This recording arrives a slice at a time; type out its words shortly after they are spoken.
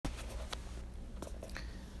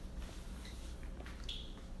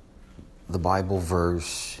the Bible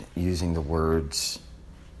verse using the words,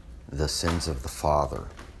 the sins of the father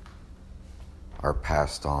are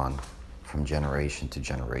passed on from generation to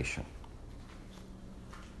generation.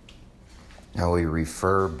 Now we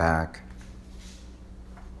refer back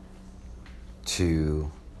to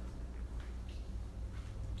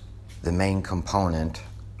the main component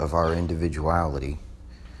of our individuality,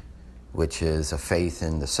 which is a faith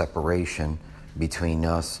in the separation between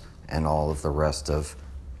us and all of the rest of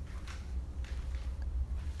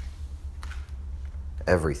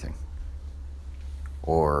everything.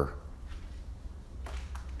 Or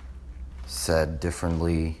said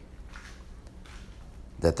differently,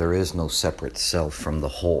 that there is no separate self from the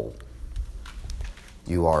whole.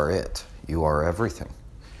 You are it. You are everything.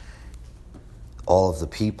 All of the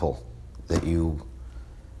people that you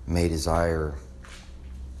may desire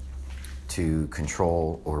to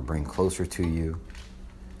control or bring closer to you,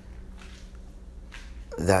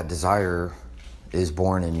 that desire is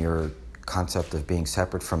born in your concept of being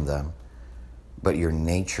separate from them, but your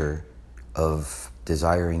nature of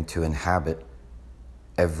desiring to inhabit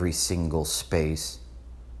every single space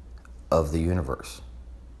of the universe,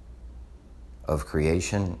 of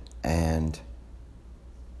creation and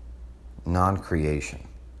non-creation.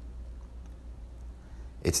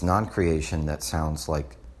 It's non-creation that sounds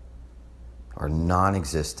like, or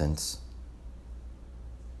non-existence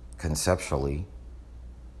conceptually,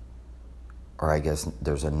 or I guess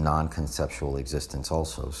there's a non-conceptual existence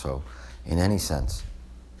also. So in any sense,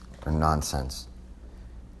 or nonsense,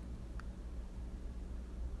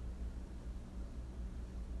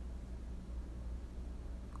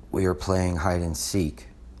 we are playing hide and seek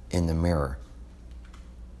in the mirror.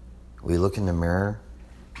 We look in the mirror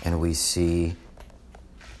and we see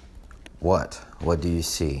what? What do you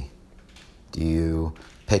see? Do you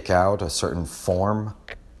pick out a certain form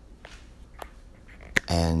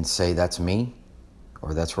and say, that's me,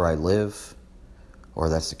 or that's where I live, or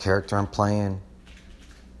that's the character I'm playing?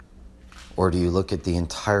 Or do you look at the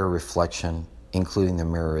entire reflection, including the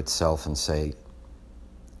mirror itself, and say,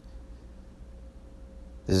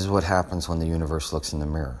 this is what happens when the universe looks in the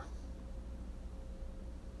mirror.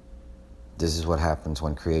 This is what happens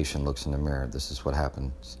when creation looks in the mirror. This is what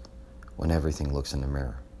happens when everything looks in the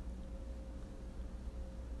mirror.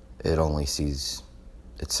 It only sees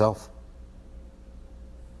itself.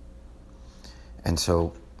 And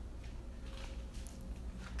so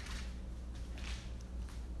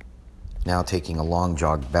now taking a long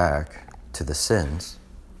jog back to the sins,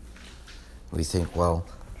 we think, well,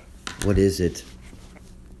 what is it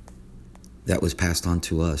that was passed on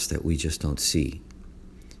to us that we just don't see?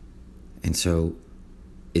 And so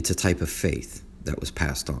it's a type of faith that was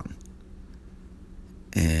passed on.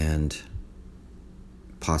 And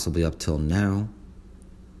possibly up till now,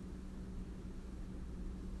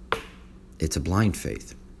 it's a blind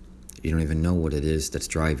faith. You don't even know what it is that's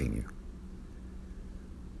driving you.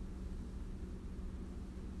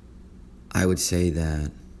 I would say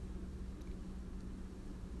that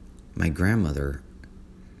my grandmother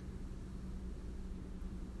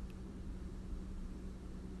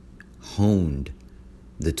honed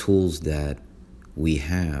the tools that we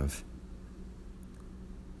have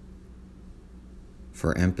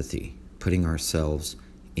for empathy, putting ourselves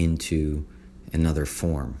into another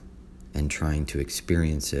form and trying to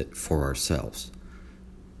experience it for ourselves.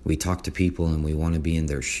 We talk to people and we want to be in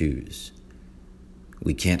their shoes.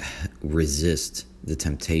 We can't resist the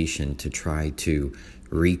temptation to try to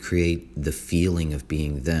recreate the feeling of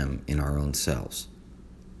being them in our own selves.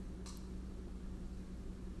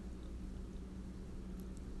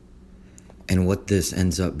 And what this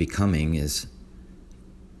ends up becoming is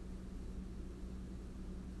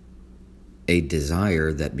a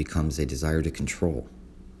desire that becomes a desire to control.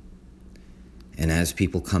 And as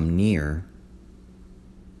people come near,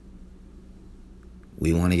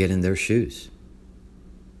 we want to get in their shoes.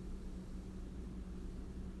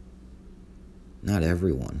 Not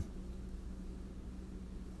everyone,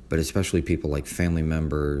 but especially people like family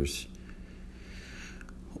members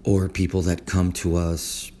or people that come to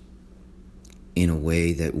us in a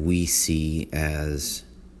way that we see as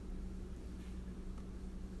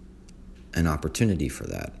an opportunity for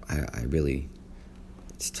that. I really,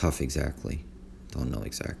 it's tough exactly. Don't know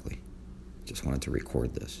exactly. Just wanted to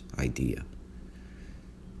record this idea.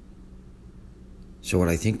 So what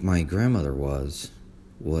I think my grandmother was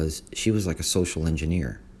she was like a social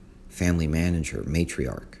engineer, family manager,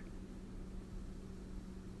 matriarch,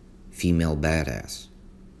 female badass.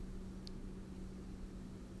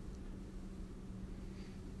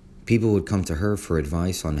 People would come to her for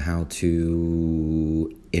advice on how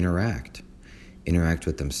to interact interact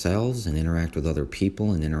with themselves and interact with other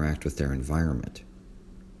people and interact with their environment.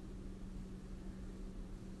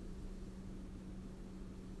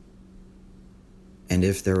 And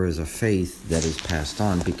if there is a faith that is passed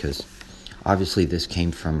on, because obviously this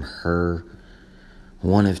came from her,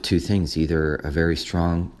 one of two things, either a very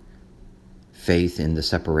strong faith in the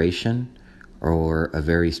separation or a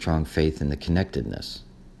very strong faith in the connectedness.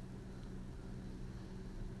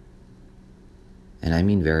 And I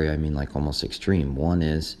mean like almost extreme. One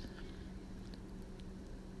is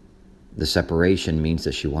the separation means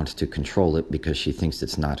that she wants to control it because she thinks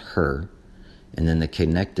it's not her. And then the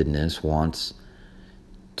connectedness wants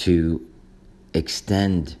to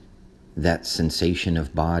extend that sensation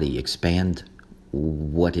of body, expand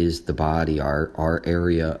what is the body, our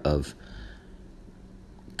area of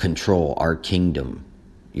control, our kingdom,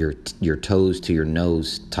 your toes to your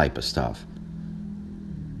nose type of stuff.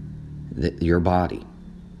 Your body.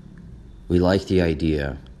 We like the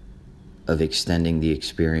idea of extending the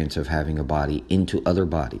experience of having a body into other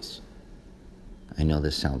bodies. I know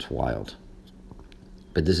this sounds wild,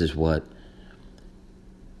 but this is what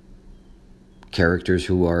characters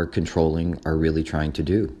who are controlling are really trying to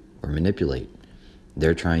do or manipulate.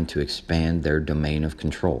 They're trying to expand their domain of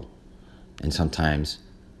control. And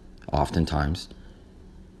oftentimes,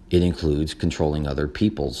 it includes controlling other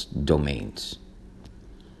people's domains.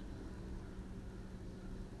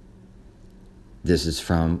 This is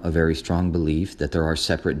from a very strong belief that there are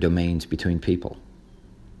separate domains between people.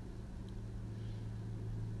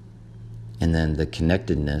 And then the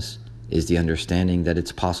connectedness is the understanding that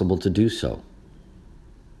it's possible to do so.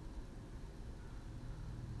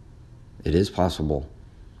 It is possible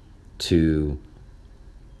to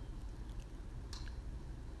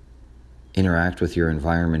interact with your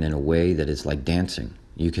environment in a way that is like dancing.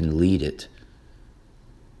 You can lead it.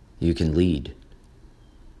 You can lead.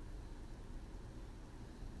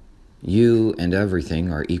 You and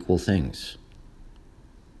everything are equal things.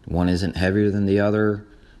 One isn't heavier than the other.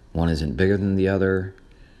 One isn't bigger than the other.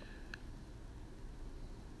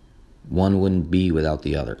 One wouldn't be without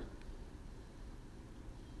the other.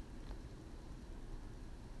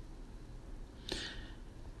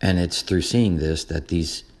 And it's through seeing this that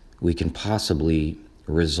we can possibly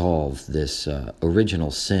resolve this original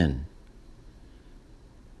sin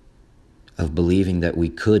of believing that we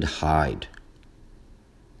could hide,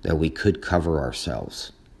 that we could cover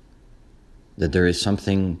ourselves, that there is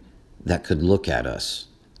something that could look at us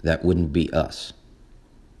that wouldn't be us.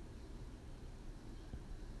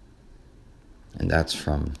 And that's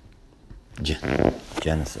from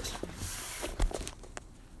Genesis.